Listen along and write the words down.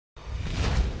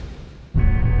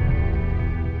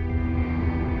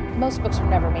Most books are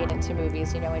never made into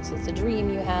movies. You know, it's a dream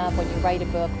you have when you write a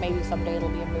book. Maybe someday it'll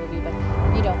be a movie, but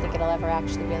you don't think it'll ever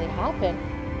actually really happen.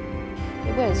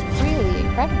 It was really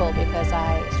incredible because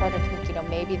I started to think, you know,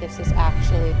 maybe this is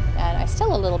actually, and I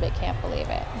still a little bit can't believe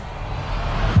it.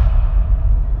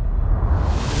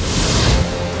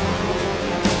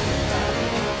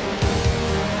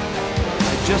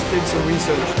 I just did some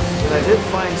research, and I did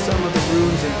find some of the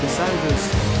runes in Cassandra's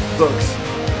books.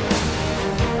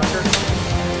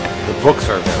 The books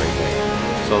are very big,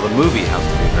 so the movie has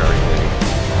to be very big.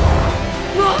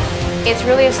 It's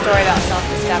really a story about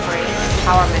self-discovery and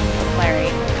empowerment for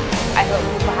Clary. I hope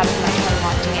people have as much fun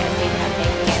watching it as we have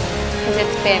making it, because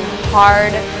it's been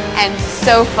hard and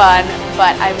so fun,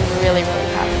 but I'm really, really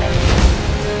proud of it.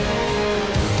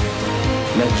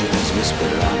 Legends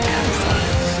whispered around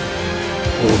campfires.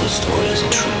 All the stories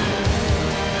are true.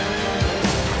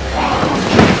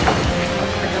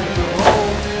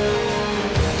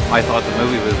 I thought the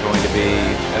movie was going to be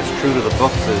as true to the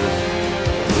books as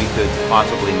we could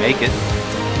possibly make it.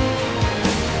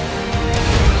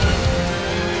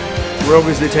 We're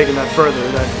obviously taking that further,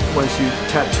 that once you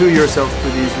tattoo yourself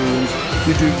with these runes,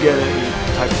 you do get a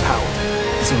type of power.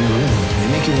 It's a rune. They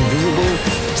make you invisible,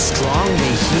 strong,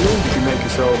 they heal. You can make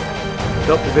yourself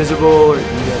invisible, or you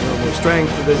can get a little more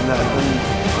strength, or this and that. And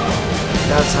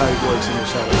that's how it works in the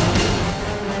shadow.